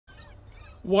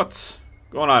What's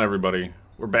going on, everybody?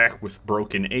 We're back with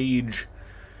Broken Age.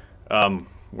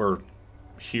 We're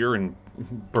here in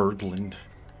Birdland.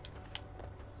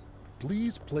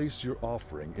 Please place your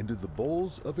offering into the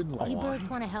bowls of enlightenment. You birds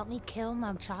want to help me kill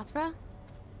Mogchathra?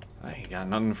 I ain't got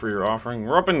nothing for your offering.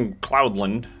 We're up in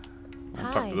Cloudland.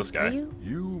 I'll talk to this guy. Are you?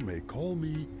 You may call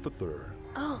me Father.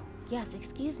 Oh, yes,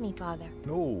 excuse me, Father.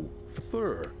 No,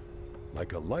 Father.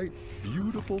 Like a light,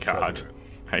 beautiful God, feather.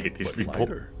 I hate these But people.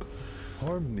 lighter.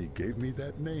 Harmony gave me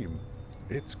that name.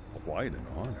 It's quite an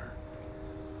honor.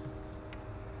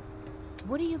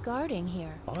 What are you guarding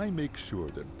here? I make sure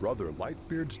that Brother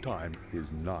Lightbeard's time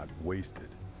is not wasted.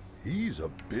 He's a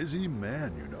busy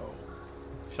man, you know.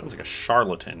 Sounds like a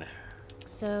charlatan.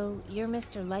 So, you're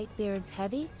Mr. Lightbeard's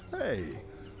heavy? Hey,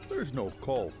 there's no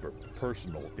call for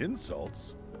personal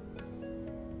insults.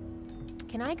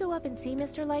 Can I go up and see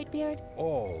Mr. Lightbeard?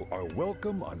 All are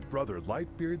welcome on Brother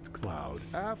Lightbeard's cloud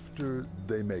after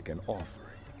they make an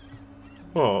offering.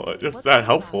 Oh, is What's that the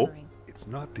helpful? offering? It's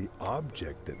not the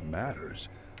object that matters,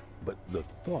 but the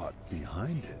thought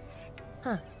behind it.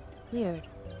 Huh, weird.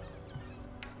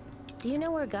 Do you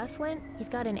know where Gus went? He's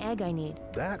got an egg I need.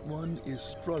 That one is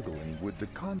struggling with the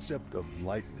concept of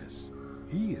lightness.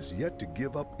 He is yet to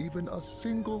give up even a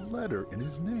single letter in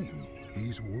his name.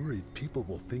 He's worried people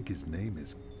will think his name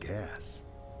is gas.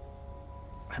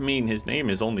 I mean, his name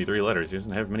is only 3 letters. He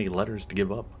doesn't have many letters to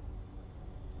give up.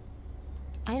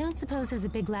 I don't suppose there's a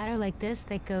big ladder like this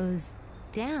that goes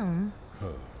down.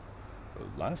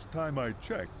 Last time I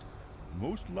checked,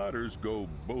 most ladders go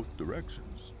both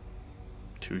directions.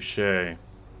 Touche. Alright,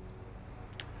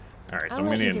 so I'll I'm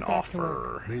let gonna you need an get back to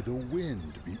work. offer. May the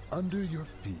wind be under your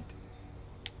feet.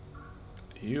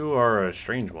 You are a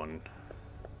strange one.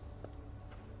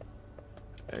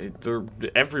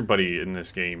 Everybody in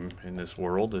this game, in this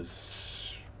world,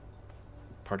 is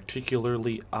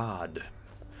particularly odd.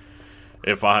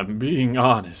 If I'm being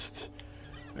honest.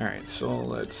 Alright, so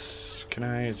let's...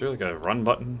 is there like a run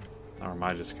button? Or am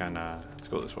I just kinda... Let's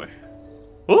go this way.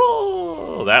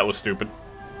 Oh, that was stupid.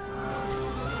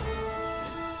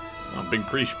 Oh, big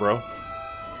preach, bro.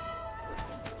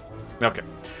 Okay.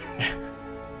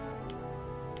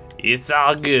 It's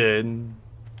all good.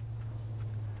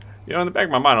 You know, in the back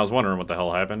of my mind, I was wondering what the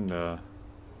hell happened.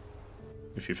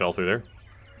 If you fell through there.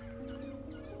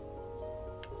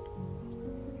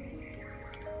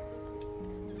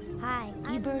 Hi,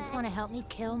 you birds want to help me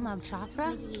kill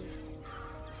Mogchathra?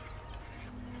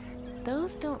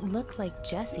 Those don't look like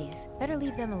Jesse's. Better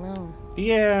leave them alone.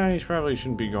 Yeah, he probably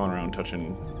shouldn't be going around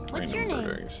touching What's your random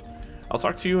bird name? eggs. I'll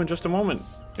talk to you in just a moment,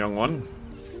 young one.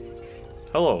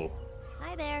 Hello.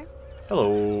 Hi there.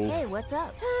 Hello. Hey, what's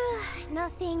up?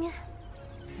 Nothing.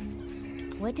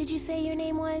 What did you say your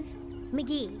name was?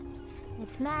 McGee.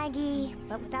 It's Maggie,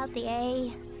 but without the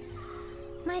A.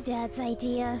 My dad's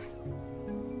idea.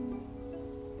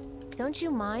 Don't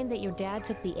you mind that your dad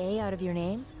took the A out of your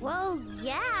name? Well,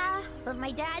 yeah, but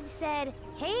my dad said,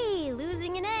 hey,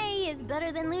 losing an A is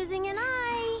better than losing an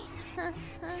I.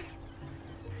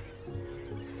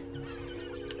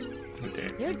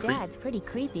 Your dad's pretty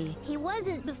creepy. He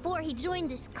wasn't before he joined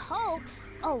this cult.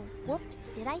 Oh, whoops.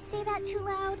 Did I say that too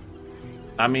loud?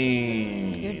 I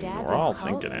mean, Your dad's we're a all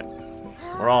cult? thinking it.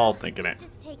 We're all thinking it. He's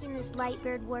just taking this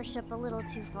Lightbeard worship a little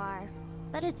too far.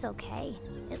 But it's okay.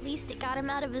 At least it got him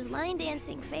out of his line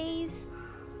dancing phase.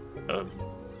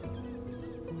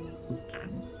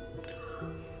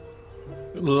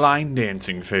 Line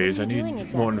dancing phase. I What are you need doing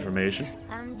more exactly? information.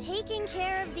 I'm taking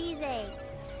care of these eggs.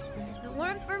 If it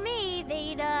weren't for me,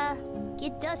 they'd,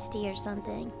 get dusty or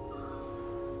something.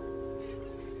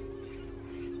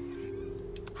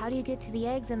 How do you get to the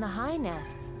eggs in the high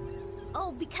nests?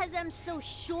 Oh, because I'm so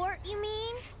short, you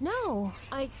mean? No,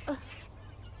 I'm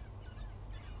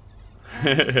just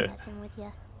messing with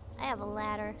you. I have a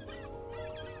ladder.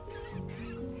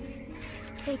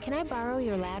 Hey, can I borrow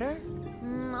your ladder?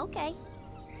 Okay.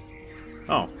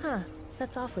 Oh, Huh,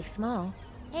 that's awfully small.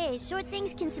 Hey, short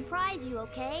things can surprise you,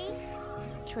 okay?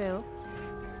 True.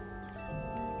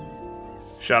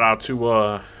 shout out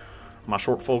to my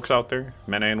short folks out there,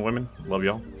 men and women. Love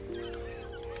y'all.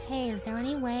 Hey, is there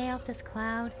any way off this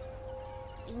cloud?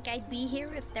 Think I'd be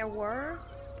here if there were?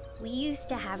 We used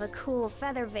to have a cool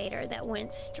feather vader that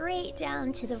went straight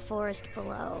down to the forest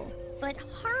below. But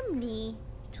Harmony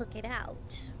took it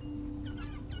out.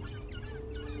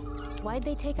 Why'd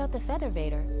they take out the feather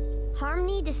vader?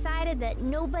 Harmony decided that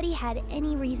nobody had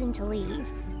any reason to leave.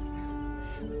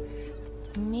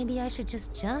 Maybe I should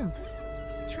just jump.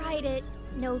 Tried it,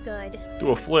 no good.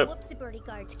 Do a flip. Whoopsie birdie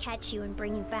guards catch you and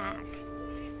bring you back.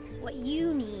 What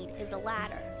you need is a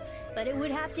ladder. but it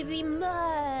would have to be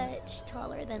much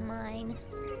taller than mine.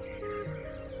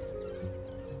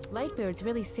 Lightbeard's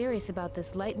really serious about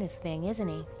this lightness thing, isn't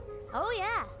he? Oh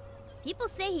yeah. People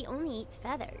say he only eats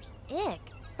feathers. Ick.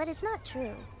 But it's not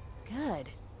true. Good.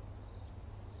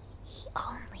 He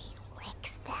only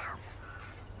licks them.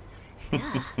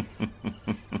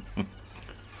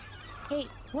 Hey,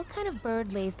 what kind of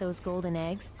bird lays those golden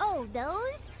eggs? Oh,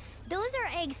 those? Those are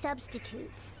egg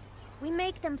substitutes. We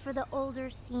make them for the older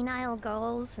senile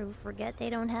girls who forget they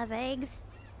don't have eggs.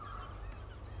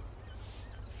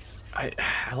 I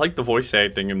like the voice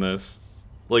acting in this.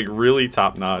 Like, really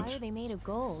top Why notch. are they made of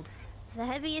gold? It's the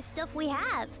heaviest stuff we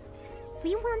have.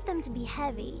 We want them to be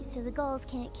heavy so the gulls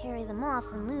can't carry them off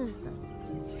and lose them.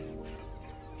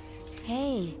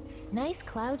 Hey, nice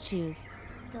cloud shoes.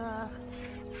 Duh.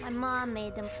 My mom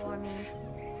made them for me.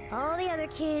 All the other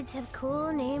kids have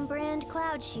cool name brand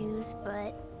cloud shoes,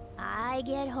 but I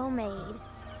get homemade.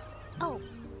 Oh,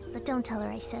 but don't tell her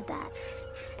I said that.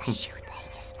 The shoe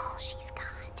thing is all she's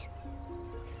got.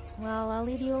 Well, I'll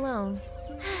leave you alone.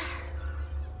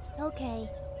 Okay.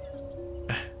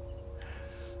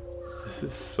 This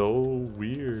is so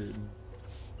weird.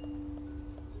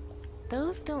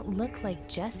 Those don't look like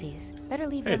Jesse's. Better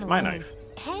leave Hey, them it's my alone. knife.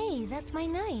 Hey, that's my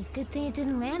knife. Good thing it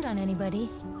didn't land on anybody.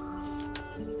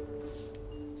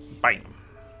 Bam.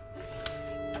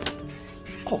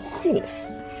 Oh, cool.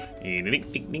 Ding,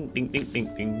 ding, ding, ding, ding,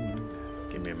 ding, ding.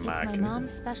 Give me a mic. It's my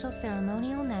mom's special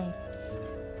ceremonial knife.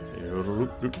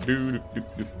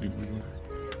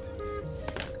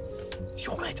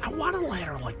 Yo, I want a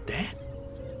ladder like that.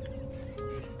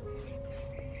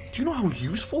 Do you know how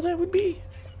useful that would be?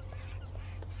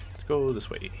 Let's go this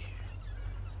way.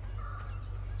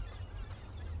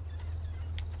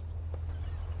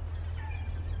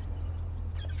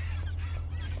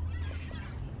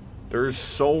 There's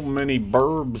so many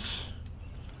burbs.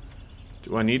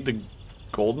 Do I need the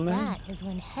golden egg? That is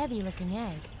one heavy-looking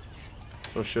egg.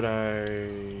 So should I...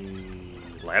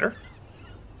 ladder?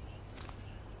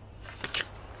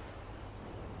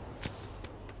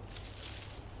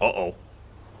 Uh-oh.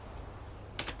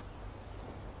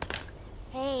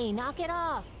 Hey, knock it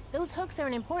off. Those hooks are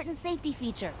an important safety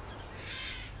feature.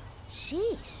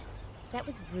 Sheesh. That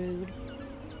was rude.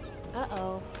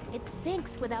 Uh-oh. It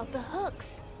sinks without the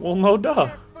hooks. Well, no duh.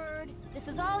 Jerk bird, this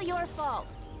is all your fault.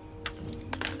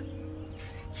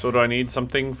 So do I need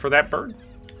something for that bird?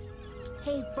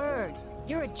 Hey, bird,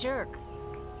 you're a jerk.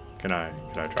 Can I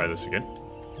try this again?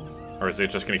 Or is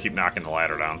it just gonna keep knocking the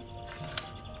ladder down?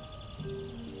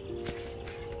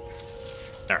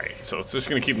 Alright, so it's just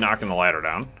gonna keep knocking the ladder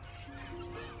down.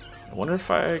 I wonder if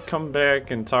I come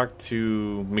back and talk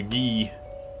to McGee.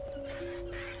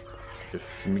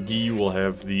 If McGee will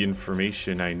have the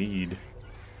information I need.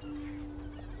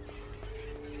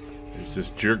 There's this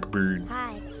jerk bird.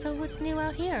 Hi. So what's new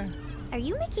out here? Are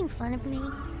you making fun of me?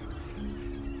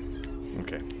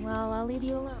 Okay. Well, I'll leave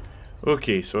you alone.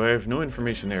 Okay, so I have no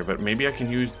information there, but maybe I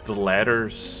can use the ladder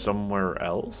somewhere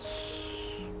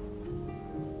else?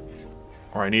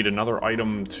 Or I need another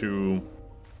item to...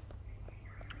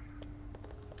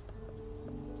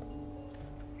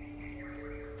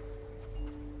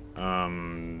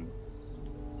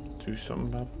 do something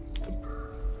about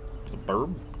the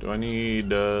burb? Do I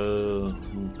need,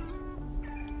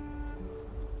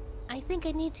 I think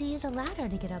I need to use a ladder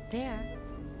to get up there.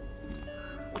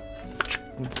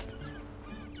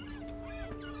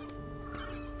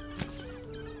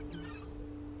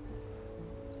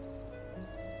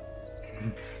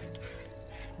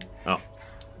 Oh.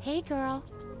 Hey, girl.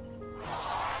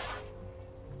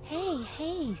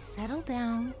 Hey, settle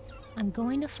down. I'm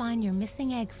going to find your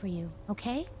missing egg for you,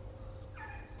 okay?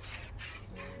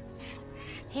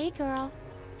 Hey, girl.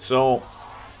 So,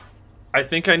 I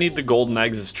think I need the golden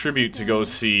eggs as tribute to go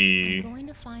see I'm going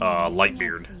to find your missing egg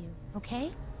Lightbeard. for you,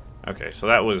 okay? Okay, so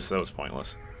that was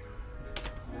pointless.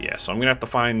 Yeah, so I'm gonna have to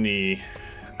find the...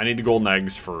 I need the golden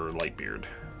eggs for Lightbeard.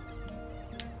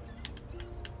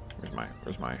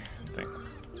 Where's my thing?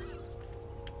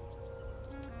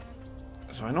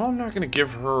 So I know I'm not gonna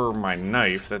give her my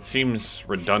knife. That seems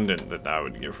redundant that I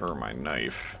would give her my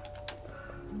knife.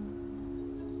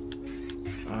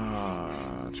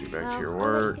 Let's get back to your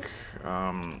work.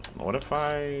 What if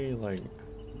I, like...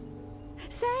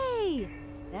 Say,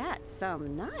 that's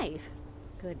some knife.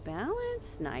 Good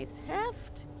balance, nice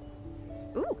heft.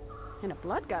 Ooh, and a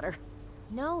blood gutter.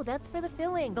 No, that's for the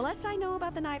filling. The less I know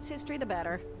about the knife's history, the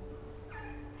better.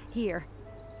 Here.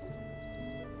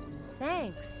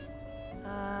 Thanks.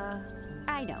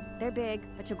 I know, they're big,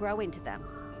 but you'll grow into them.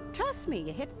 Trust me,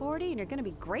 you hit 40 and you're gonna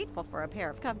be grateful for a pair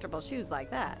of comfortable shoes like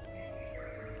that.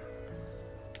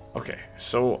 Okay,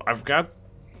 so I've got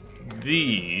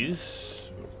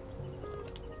these.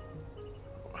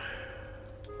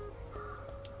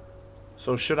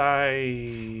 So should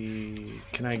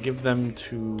can I give them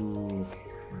to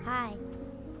Hi.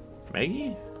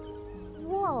 Maggie?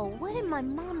 Whoa, what did my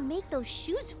mom make those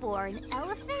shoes for? An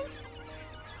elephant?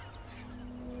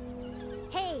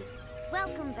 Hey,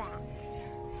 welcome back.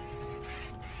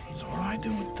 So what do I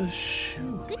do with the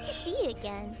shoes? Good to see you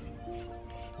again.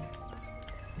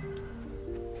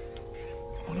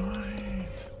 What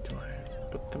do I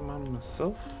put them on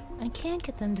myself? I can't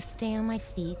get them to stay on my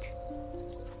feet.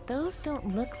 Those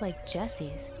don't look like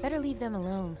Jesse's. Better leave them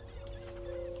alone.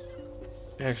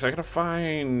 Yeah, because I gotta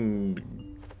find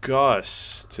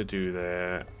Gus to do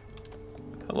that.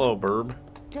 Hello, Burb.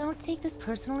 Don't take this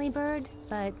personally, Bird,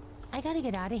 but I gotta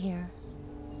get out of here.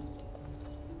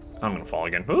 I'm gonna fall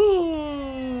again.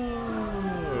 Ooh,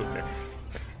 okay.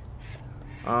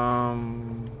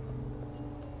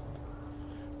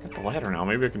 Got the ladder now.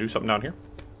 Maybe I can do something down here.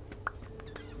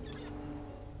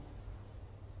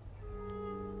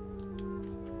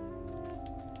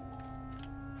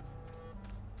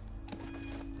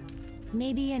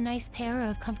 Maybe a nice pair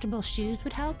of comfortable shoes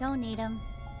would help? Don't need them.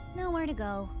 Nowhere to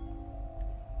go.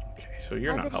 Okay, so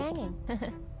you're How's not it helpful.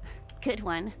 hanging? Good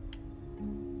one.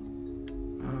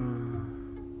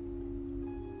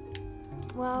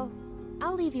 Well,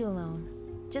 I'll leave you alone.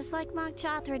 Just like Mog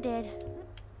Chothra did.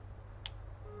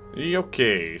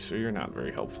 Okay, so you're not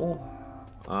very helpful.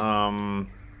 About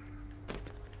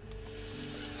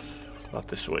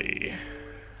this way.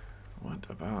 What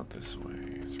about this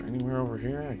way? Is there anywhere over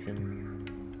here I can...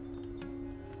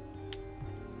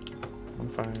 On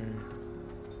fire.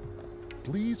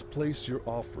 Please place your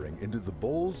offering into the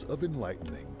bowls of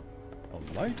enlightening. A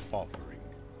light offering.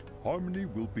 Harmony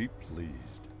will be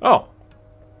pleased. Oh!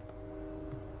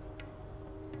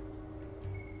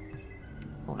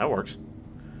 Well, that works.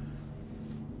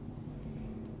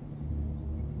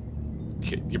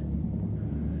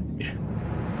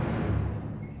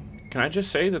 Can I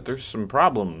just say that there's some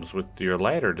problems with your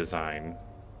ladder design?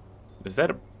 Is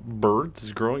that a bird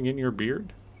that's growing in your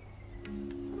beard?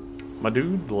 My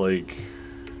dude, like...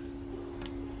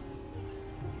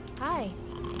 Hi.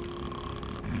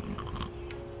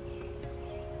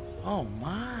 Oh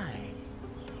my!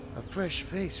 A fresh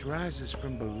face rises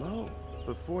from below.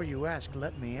 Before you ask,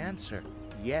 let me answer.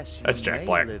 Yes, you That's Jack may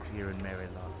Black. live here in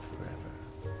Maryloft forever.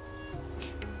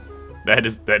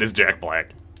 That is Jack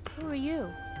Black. Who are you?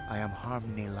 I am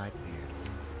Harmony Lightbeard,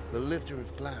 the lifter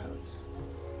of clouds.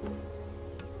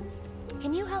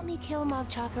 Can you help me kill Mog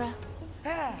Chothra?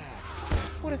 Ah,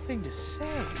 what a thing to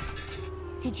say.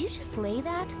 Did you just lay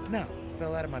that? No, it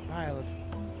fell out of my pile of...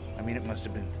 I mean, it must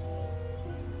have been...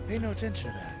 Pay no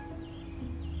attention to that.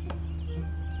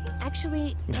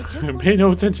 Actually, I just Pay wanted no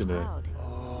to attention to that. cloud.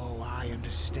 Oh, I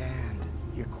understand.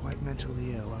 You're quite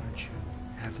mentally ill, aren't you?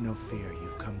 Have no fear,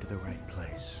 you've come to the right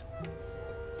place.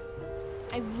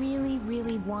 I really,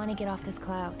 really want to get off this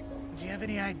cloud. Do you have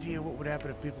any idea what would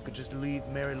happen if people could just leave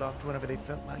Maryloft whenever they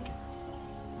felt like it?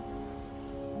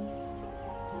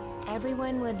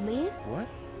 Everyone would leave? What?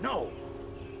 No!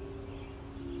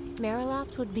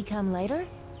 Maryloft would become lighter?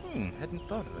 Hadn't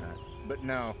thought of that. But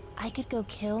no. I could go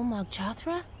kill Mog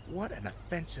Chothra? What an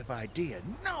offensive idea.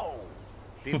 No!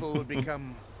 People would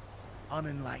become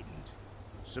unenlightened.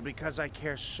 So because I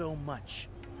care so much,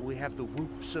 we have the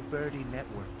Whoops of Birdie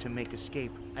network to make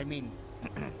escape. I mean,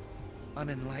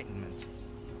 unenlightenment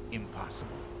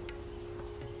impossible.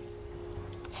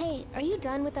 Hey, are you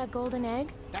done with that golden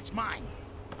egg? That's mine.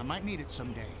 I might need it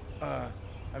someday.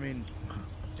 I mean,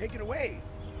 take it away.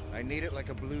 I need it like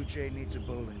a blue jay needs a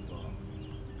bowling ball.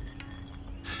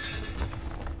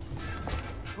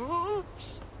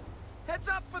 Oops! Heads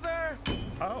up for there!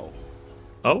 Oh.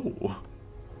 Oh.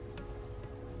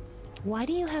 Why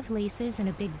do you have laces and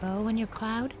a big bow on your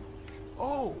cloud?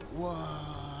 Oh,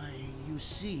 why, you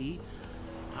see,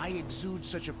 I exude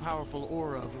such a powerful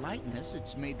aura of lightness,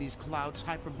 it's made these clouds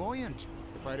hyperbuoyant.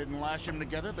 If I didn't lash them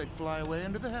together, they'd fly away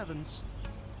into the heavens.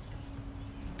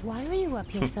 Why are you up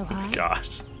here so high?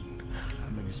 Gosh.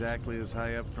 I'm exactly as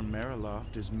high up from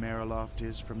Maryloft as Maryloft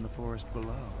is from the forest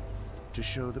below. To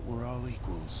show that we're all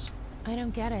equals. I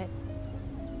don't get it.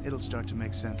 It'll start to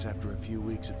make sense after a few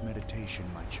weeks of meditation,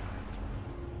 my child.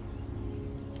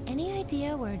 Any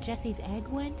idea where Jesse's egg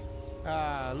went?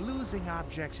 Losing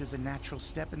objects is a natural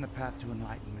step in the path to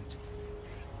enlightenment.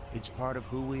 It's part of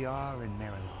who we are in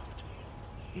Maryloft.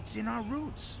 It's in our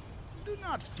roots. Do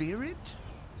not fear it.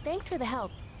 Thanks for the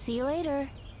help. See you later.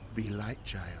 Be light,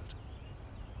 child.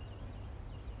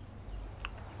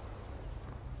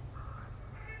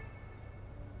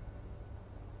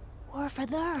 We're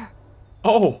further.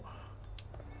 Oh!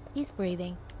 He's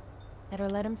breathing. Better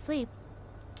let him sleep.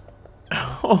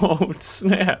 Oh,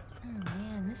 snap. Oh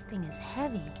man, this thing is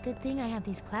heavy. Good thing I have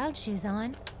these cloud shoes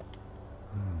on.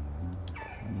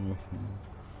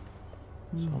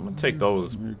 So I'm gonna take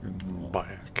those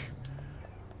back.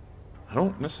 I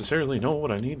don't necessarily know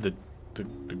what I need the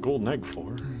golden egg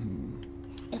for.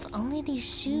 If only these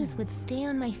shoes would stay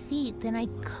on my feet, then I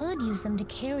could use them to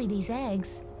carry these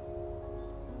eggs.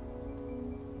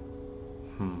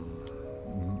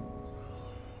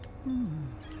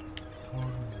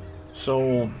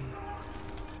 So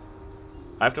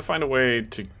I have to find a way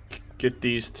to get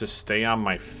these to stay on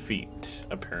my feet,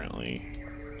 apparently.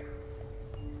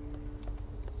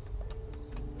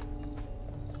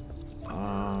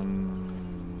 I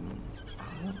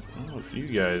don't know if you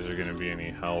guys are gonna be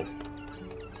any help.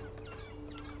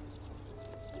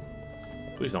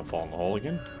 Please don't fall in the hole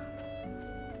again.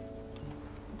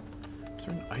 Is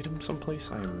there an item someplace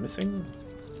I am missing?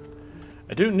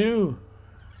 I do knew.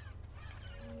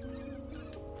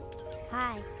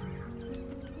 Hi.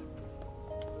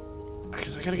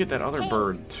 Because I gotta get that other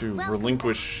bird to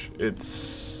relinquish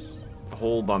its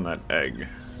hold on that egg.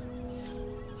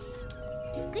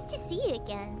 Good to see you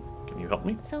again. Can you help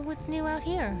me? So what's new out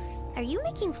here? Are you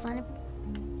making fun of...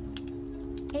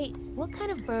 Hey, what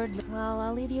kind of bird? Well,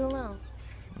 I'll leave you alone.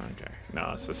 Okay.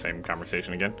 No, it's the same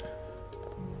conversation again.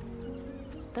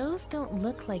 Those don't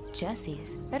look like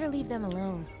Jessie's. Better leave them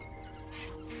alone.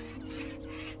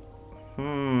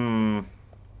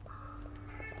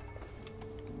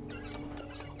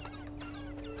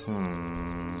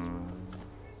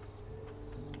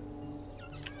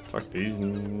 Talk to these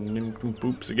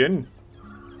nincompoops again.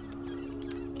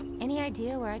 Any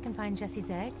idea where I can find Jessie's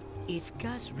egg? If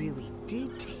Gus really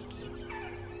did take it,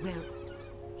 well,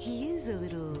 he is a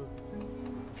little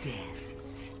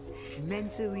dense,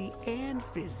 mentally and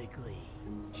physically.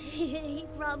 He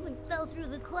probably fell through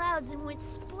the clouds and went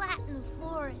splat in the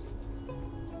forest.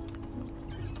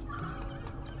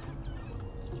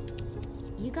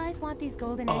 You guys want these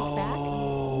golden eggs back?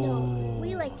 No,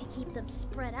 we like to keep them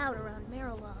spread out around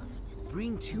Mariloft.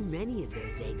 Bring too many of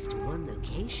those eggs to one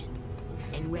location,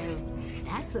 and well,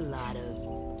 that's a lot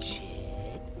of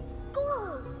chit.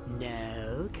 Gold!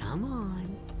 No, come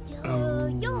on.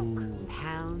 Yolk!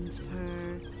 Pounds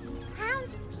per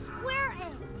Square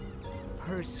egg!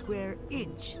 per square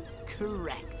inch.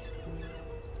 Correct.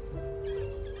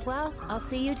 Well, I'll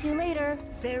see you two later.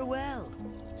 Farewell.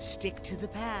 Stick to the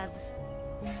paths.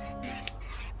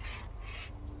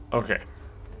 Okay.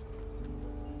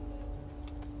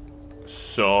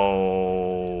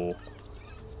 So...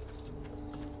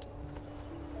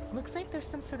 Looks like there's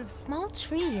some sort of small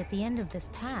tree at the end of this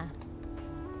path.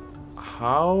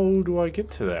 how do I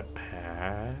get to that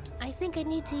path? I think I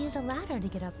need to use a ladder to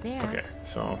get up there. Okay,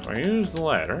 so if I use the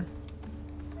ladder...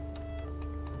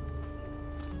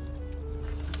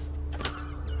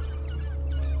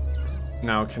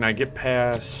 Now, can I get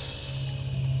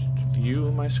past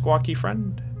you, my squawky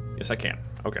friend? Yes, I can.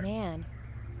 Okay. Man,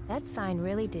 that sign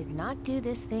really did not do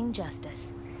this thing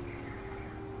justice.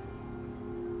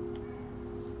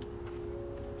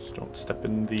 Just don't step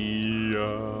in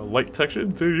the light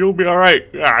section, so you'll be alright.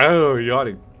 Oh,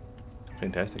 yawning.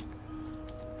 Fantastic.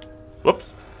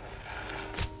 Whoops.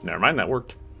 Never mind, that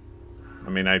worked. I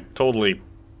mean, I totally...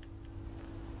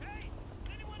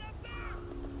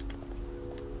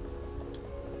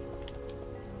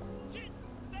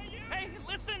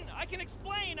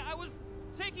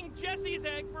 Jesse's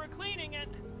egg for a cleaning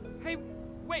and... Hey,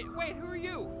 wait, who are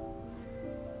you?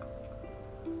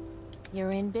 You're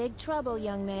in big trouble,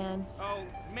 young man. Oh,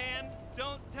 man,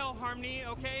 don't tell Harmony,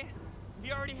 okay?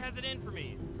 He already has it in for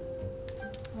me.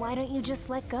 Why don't you just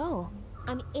let go?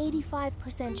 I'm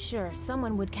 85% sure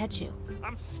someone would catch you.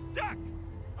 I'm stuck!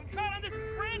 I'm caught on this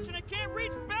branch and I can't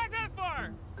reach back that far!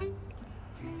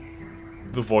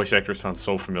 The voice actor sounds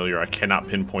so familiar, I cannot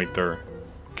pinpoint their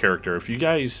character. If you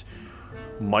guys...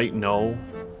 might know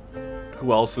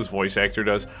who else this voice actor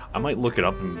does, I might look it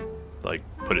up and like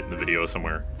put it in the video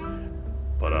somewhere.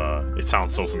 But it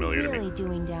sounds so familiar to me. What are you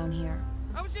doing down here?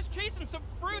 I was just chasing some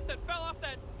fruit that fell off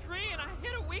that tree and I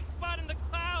hit a weak spot in the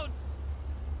clouds.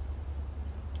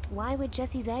 Why would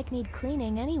Jesse's egg need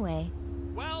cleaning anyway?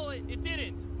 Well, it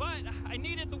didn't, but I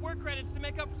needed the work credits to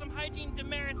make up for some hygiene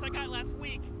demerits I got last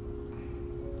week.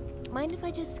 Mind if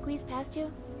I just squeeze past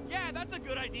you? Yeah, that's a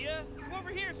good idea. Come over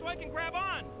here so I can grab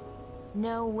on.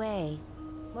 No way.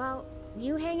 Well,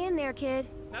 you hang in there, kid.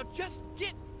 Now just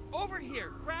get over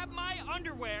here. Grab my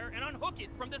underwear and unhook it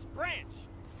from this branch.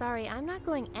 Sorry, I'm not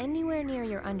going anywhere near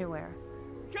your underwear.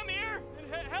 Come here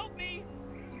and help me.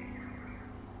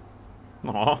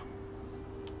 Aw.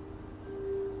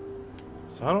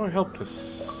 So how do I help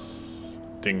this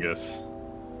dingus?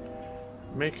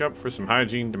 Make up for some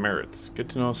hygiene demerits. Get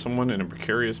to know someone in a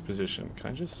precarious position.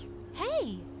 Can I just...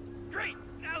 Hey! Great!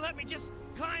 Now let me just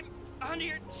climb onto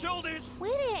your shoulders.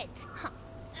 Quit it!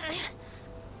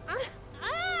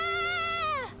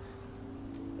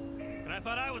 And I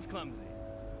thought I was clumsy.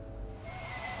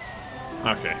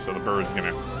 Okay, so the bird's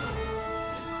gonna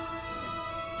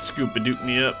scoop-a-doot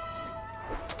me up.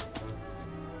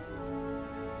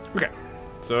 Okay,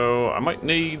 so I might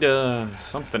need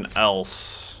something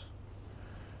else.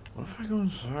 What if I go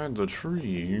inside the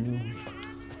trees?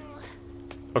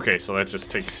 Okay, so that just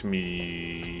takes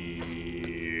me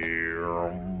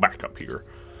back up here.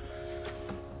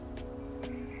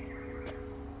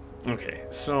 Okay,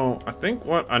 so I think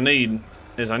what I need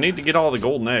is I need to get all the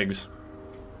golden eggs.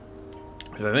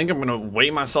 Because I think I'm going to weigh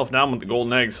myself down with the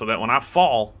golden eggs so that when I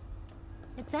fall,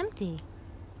 It's empty.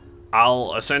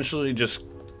 I'll essentially just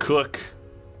cook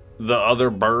the other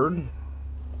bird.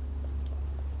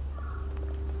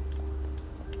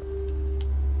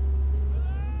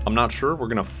 I'm not sure. We're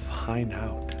going to find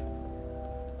out.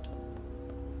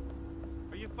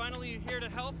 Are you finally here to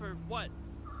help or what?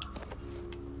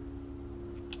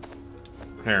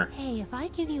 Here. Hey, if I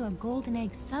give you a golden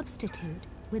egg substitute,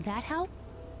 would that help?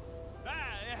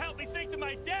 It helped me sink to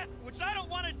my death, which I don't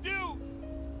want to do.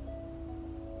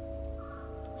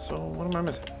 So, what am I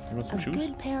missing? You want some A shoes?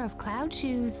 good pair of cloud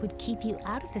shoes would keep you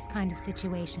out of this kind of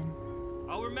situation.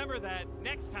 I'll remember that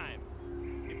next time.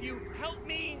 If you help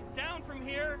me down from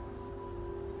here,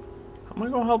 How am I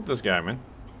going to help this guy, man?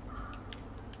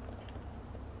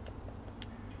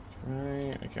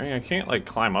 I can't, like,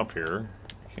 climb up here.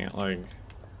 I can't, like...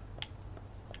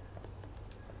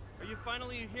 are you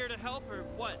finally here to help or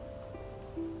what?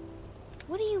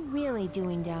 What are you really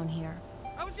doing down here?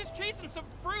 I was just chasing some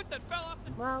fruit that fell off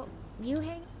the... Well, you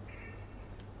hang...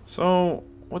 So,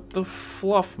 what the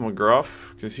fluff,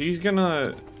 McGruff? Because he's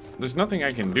gonna... There's nothing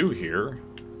I can do here.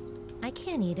 I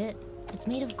can't eat it. It's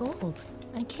made of gold.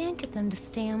 I can't get them to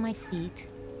stay on my feet.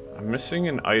 I'm missing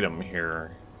an item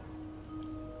here.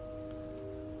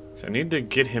 So I need to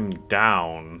get him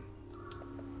down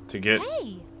to get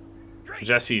Hey! Great.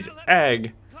 Jesse's Now let me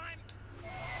egg. climb.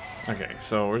 Okay,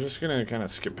 so we're just gonna kind of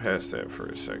skip past that for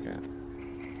a second.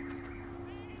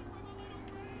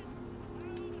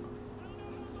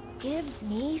 Give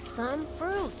me some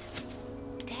fruit.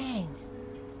 Dang.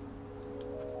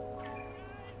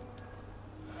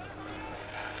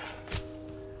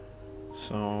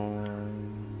 So...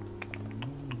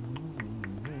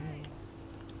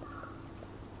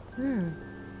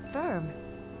 Firm.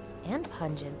 And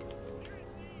pungent.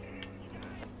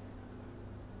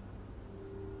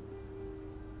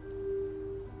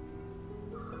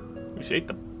 You ate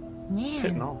the... Man,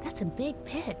 Pit and all. that's a big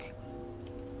pit.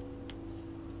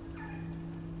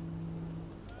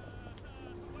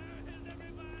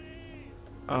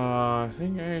 I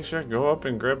think I should go up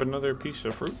and grab another piece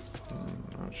of fruit. I'm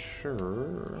not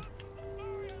sure.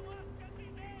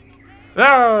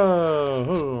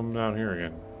 Oh, I'm down here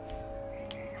again.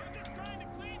 Trying to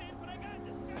clean it, but I got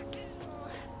distracted.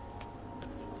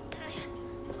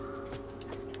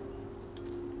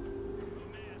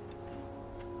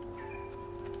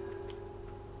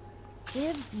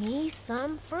 Give me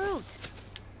some fruit.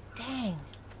 Dang.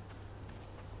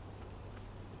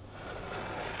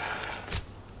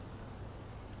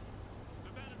 We're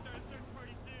about to start a search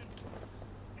party soon.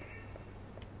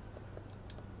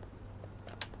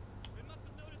 They must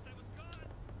have noticed I was gone.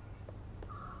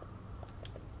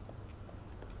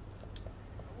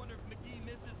 I wonder if McGee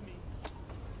misses me.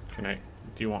 Can I...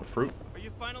 Do you want fruit? Are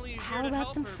you finally here How to about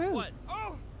help some or fruit? what?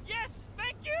 Oh, yes,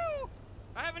 thank you.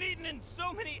 I haven't eaten in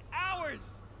so many hours.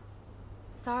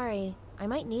 Sorry, I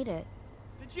might need it.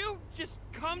 Did you just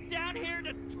come down here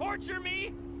to torture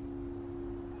me?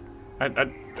 I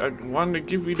wanted to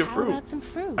give you the How fruit. about some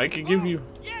fruit? I could give you...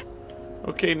 Yes.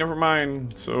 Okay, never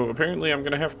mind. So apparently I'm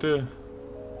gonna have to...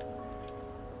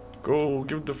 go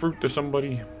give the fruit to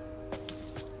somebody.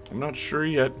 I'm not sure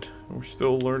yet. We're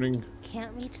still learning.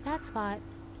 Can't reach that spot.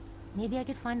 Maybe I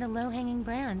could find a low-hanging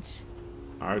branch.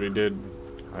 I already did.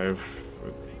 I've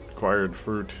acquired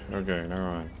fruit. Okay, never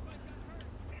mind.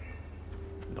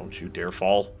 Don't you dare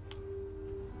fall.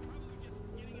 Probably just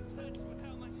getting in touch with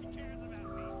how much she cares about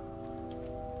me.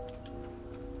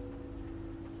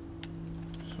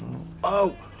 So,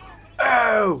 oh!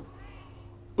 Oh!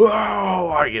 Oh,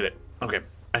 I get it. Okay.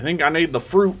 I think I need the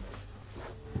fruit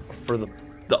for the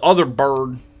other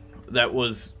bird that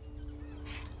was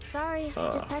Sorry,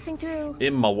 just passing through.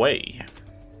 in my way.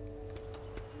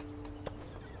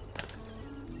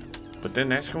 But then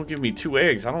that's going to give me 2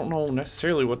 eggs. I don't know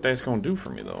necessarily what that's going to do for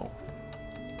me, though.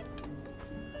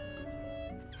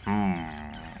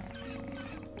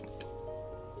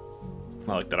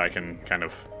 I like that I can kind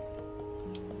of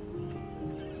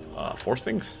force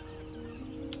things.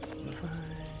 What if I...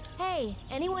 Hey,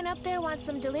 anyone up there want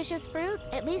some delicious fruit?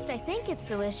 At least I think it's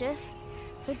delicious.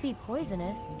 Could be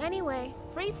poisonous. Anyway,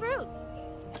 free fruit.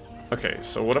 Okay,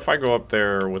 so what if I go up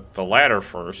there with the ladder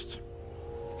first?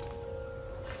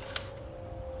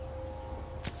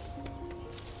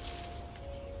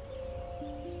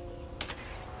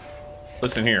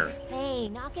 Listen here. Hey,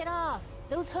 knock it off.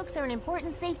 Those hooks are an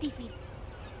important safety feature.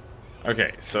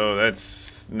 Okay, so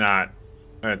that's not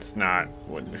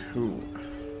what, who?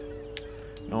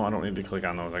 No, I don't need to click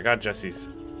on those. I got Jesse's.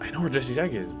 I know where Jesse's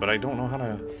egg is, but I don't know how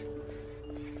to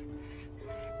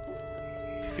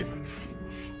get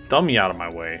dummy out of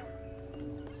my way.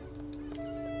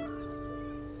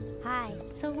 Hi.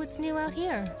 So what's new out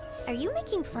here? Are you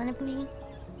making fun of me?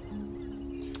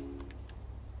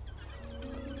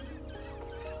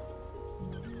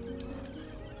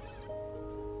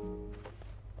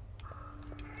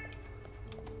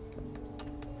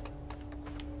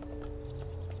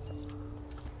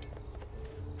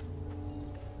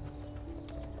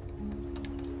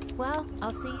 Well,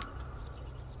 I'll see.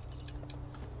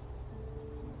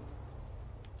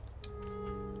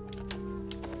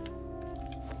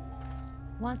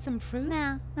 Want some fruit?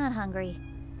 Nah, not hungry.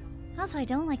 Also, I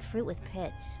don't like fruit with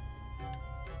pits.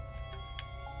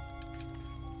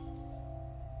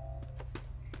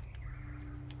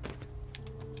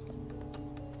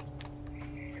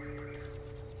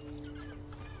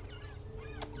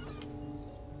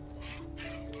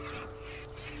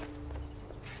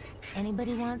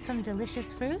 Anybody want some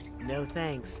delicious fruit? No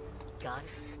thanks. Got it.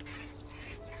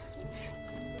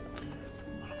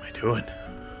 What am I doing?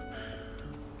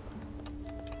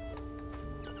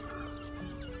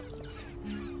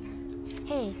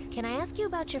 Hey, can I ask you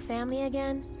about your family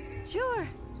again? Sure.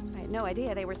 I had no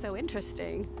idea they were so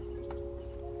interesting.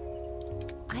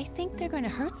 I think they're going to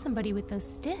hurt somebody with those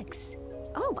sticks.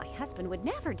 Oh, my husband would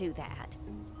never do that.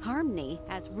 Harmony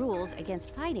has rules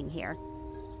against fighting here.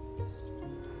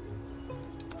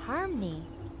 Harmony.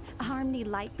 Harmony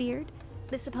Lightbeard,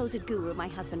 the supposed guru my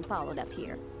husband followed up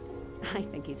here. I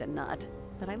think he's a nut,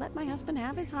 but I let my husband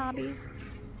have his hobbies.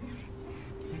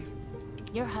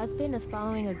 Your husband is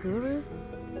following a guru?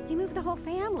 He moved the whole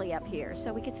family up here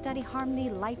so we could study Harmony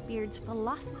Lightbeard's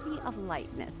philosophy of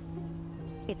lightness.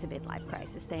 It's a midlife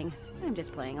crisis thing. I'm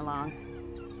just playing along.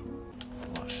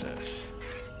 What's this?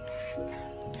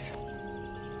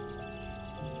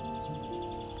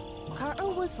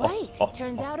 Carl was right.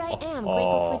 Turns out I am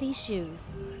grateful for these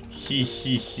shoes. He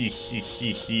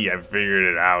he. I figured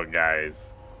it out,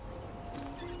 guys.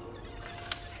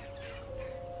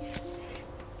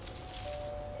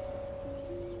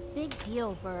 Big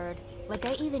deal, bird. Like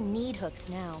I even need hooks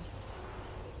now.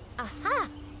 Aha!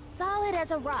 Solid as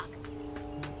a rock.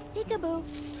 Peekaboo.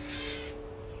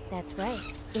 That's right.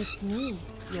 It's me,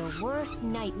 your worst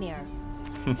nightmare.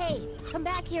 Hey, come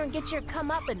back here and get your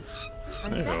comeuppance.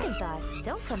 On second thought,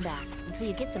 don't come back until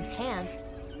you get some pants.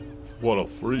 What a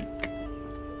freak.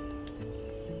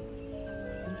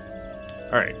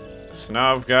 Alright, so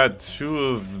now I've got 2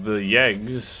 of the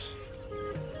eggs.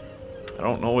 I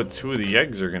don't know what 2 of the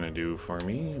eggs are gonna do for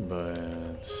me,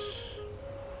 but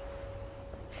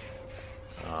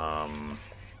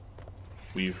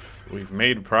we've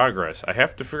made progress. I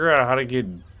have to figure out how to get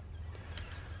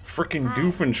frickin'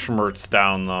 Doofenshmirtz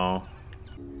down though.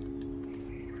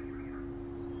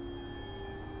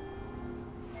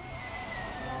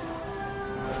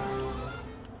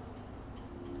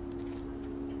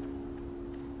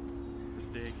 This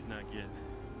day cannot get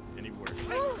any worse.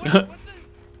 What's this?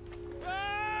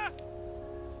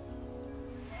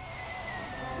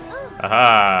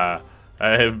 Aha! I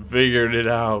have figured it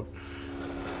out.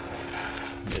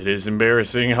 It is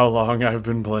embarrassing how long I've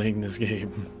been playing this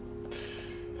game.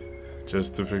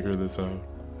 Just to figure this out.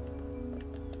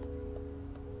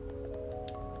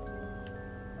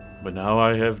 But now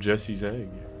I have Jesse's egg.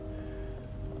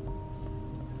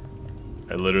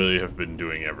 I literally have been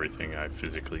doing everything I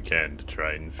physically can to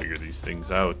try and figure these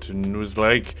things out, and was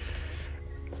like,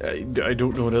 I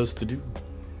don't know what else to do.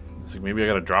 It's like maybe I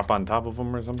gotta drop on top of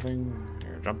them or something.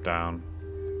 Here, jump down.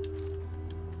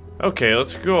 Okay,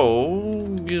 let's go.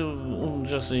 Give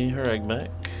Jesse her egg back.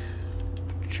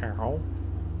 Ciao.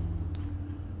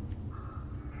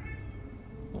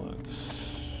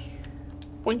 Let's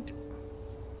point.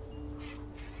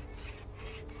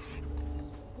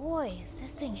 Boy, is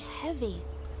this thing heavy.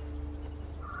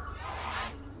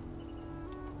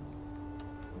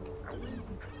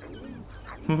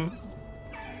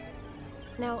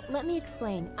 Now, let me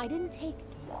explain. I didn't take...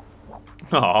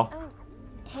 Aw. Oh,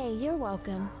 hey, you're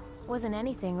welcome. Wasn't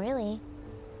anything, really.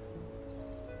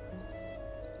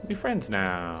 Be friends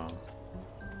now.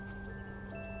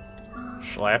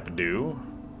 Schlap-a-doo.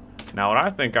 Now, what I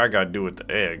think I gotta do with the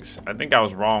eggs, I think I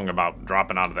was wrong about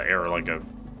dropping out of the air like a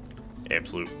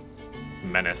absolute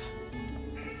menace.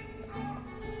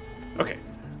 Okay.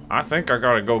 I think I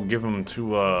gotta go give them to,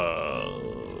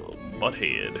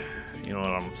 Butthead. You know what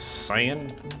I'm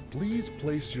saying? Please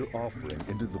place your offering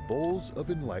into the bowls of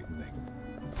enlightening.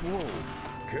 Whoa,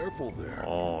 careful there.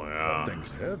 Oh, yeah. That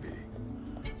thing's heavy.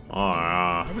 Oh,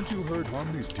 yeah. Haven't you heard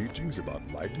Harmony's teachings about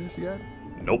lightness yet?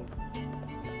 Nope.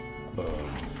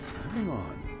 Hang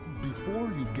on.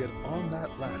 Before you get on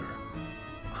that ladder,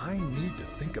 I need to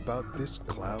think about this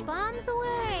cloud. Bombs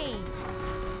away!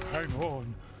 Hang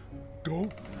on.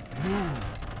 Don't move.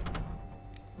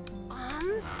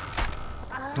 Bombs?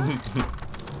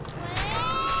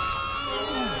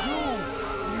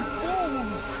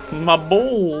 My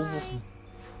balls.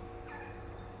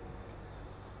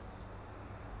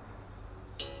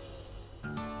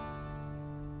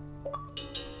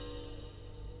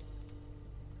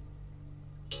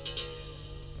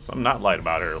 Something not light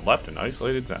about her. Left an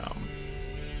isolated town.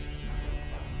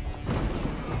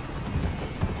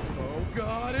 Oh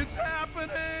God, it's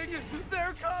happening!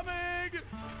 They're coming!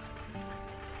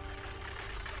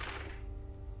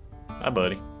 Hi,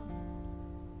 buddy.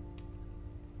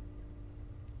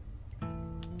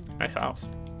 Nice house.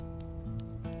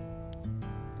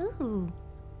 Ooh,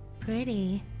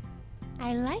 pretty.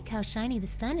 I like how shiny the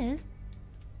sun is.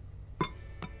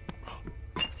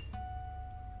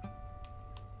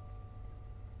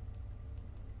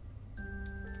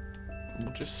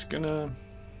 We're just gonna...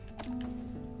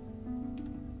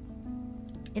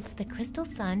 It's the crystal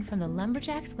sun from the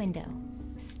lumberjack's window.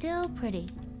 Still pretty.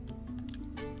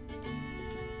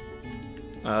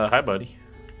 Hi, buddy.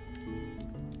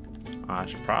 I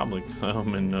should probably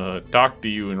come and talk to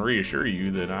you and reassure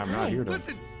you that I'm not here to...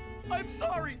 Listen, I'm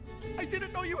sorry. I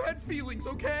didn't know you had feelings,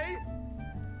 okay?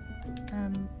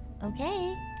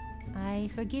 Okay. I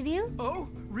forgive you? Oh,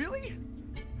 really?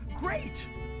 Great!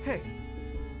 Hey,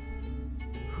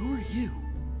 who are you?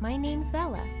 My name's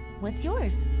Bella. What's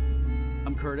yours?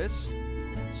 I'm Curtis.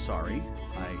 Sorry,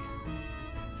 I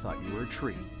thought you were a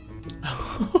tree.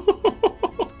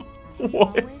 You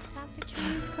What? always talk to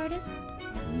trees, Curtis?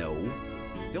 No.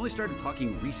 They only started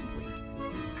talking recently.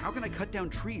 How can I cut down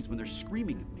trees when they're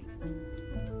screaming at me?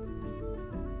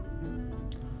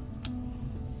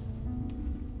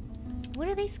 What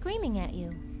are they screaming at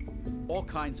you? All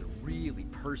kinds of really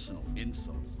personal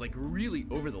insults, like really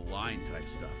over-the-line type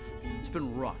stuff. It's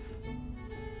been rough.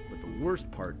 But the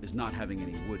worst part is not having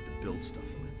any wood to build stuff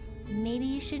with. Maybe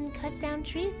you shouldn't cut down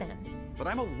trees then. But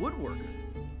I'm a woodworker.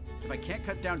 If I can't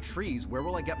cut down trees, where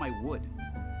will I get my wood?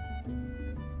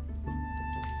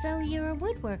 So you're a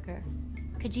woodworker.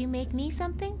 Could you make me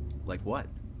something? Like what?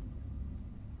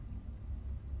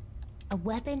 A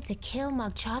weapon to kill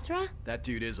Mogchathra? That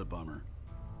dude is a bummer.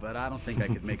 But I don't think I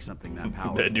could make something that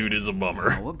powerful. That dude is a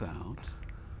bummer. How about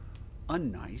a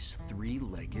nice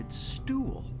three-legged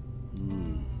stool?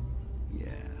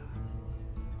 Yeah.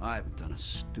 I haven't done a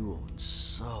stool in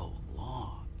so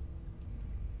long.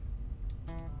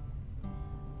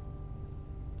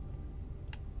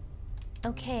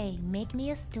 Okay, make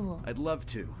me a stool. I'd love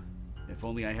to, if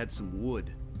only I had some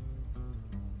wood.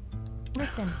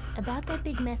 Listen, about that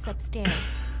big mess upstairs.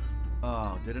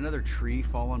 Oh, did another tree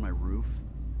fall on my roof?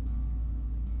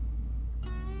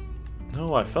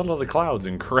 No, I fell out of the clouds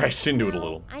and crashed into it a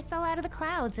little. I fell out of the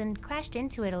clouds and crashed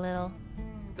into it a little.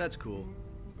 That's cool.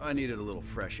 I needed a little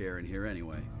fresh air in here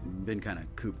anyway. Been kind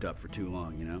of cooped up for too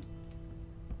long, you know?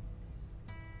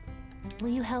 Will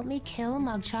you help me kill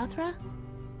Mogchathra?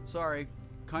 Sorry,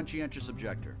 conscientious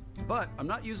objector. But I'm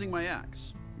not using my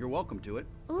axe. You're welcome to it.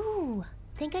 Ooh,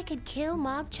 think I could kill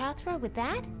Mogchathra with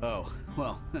that? Oh,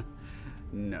 well,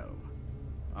 no.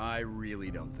 I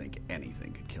really don't think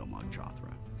anything could kill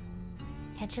Mogchathra.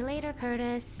 Catch you later,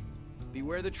 Curtis.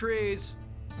 Beware the trees.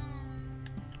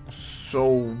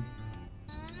 So...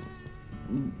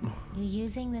 You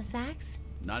using this axe?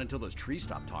 Not until those trees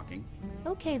stop talking.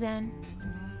 Okay then.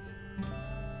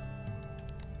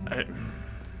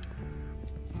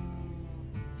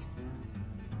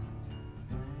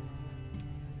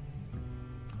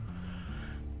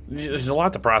 There's a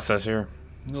lot to process here.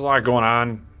 There's a lot going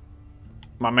on.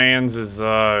 My man's is,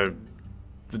 the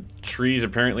trees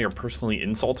apparently are personally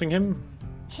insulting him.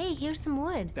 Hey, here's some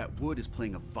wood. That wood is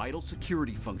playing a vital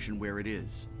security function where it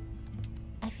is.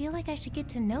 I feel like I should get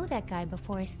to know that guy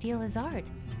before I steal his art.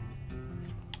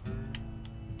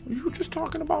 You were just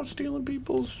talking about stealing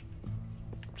people's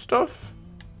stuff?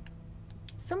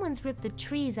 Someone's ripped the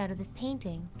trees out of this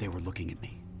painting. They were looking at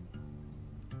me.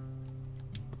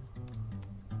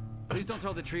 Please don't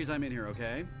tell the trees I'm in here,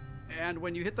 okay? And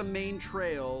when you hit the main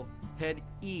trail, head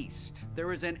east.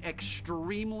 There is an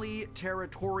extremely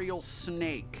territorial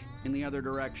snake in the other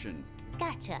direction.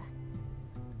 Gotcha.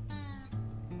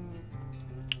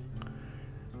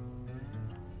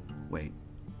 Wait,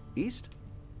 east?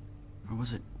 Or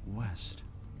was it west?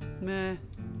 Meh.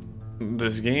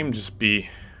 This game just be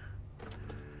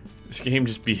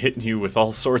hitting you with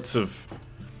all sorts of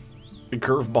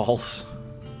curveballs.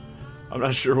 I'm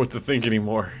not sure what to think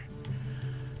anymore.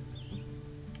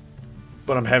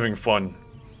 But I'm having fun.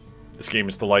 This game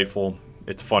is delightful.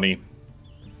 It's funny.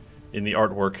 And the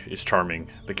artwork is charming.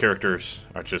 The characters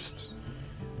are just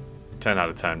 10 out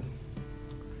of 10.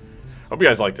 Hope you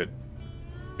guys liked it.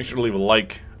 Make sure to leave a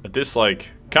like, a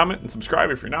dislike, comment, and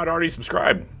subscribe if you're not already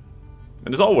subscribed.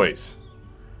 And as always,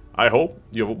 I hope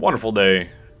you have a wonderful day,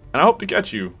 and I hope to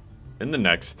catch you in the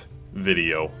next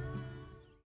video.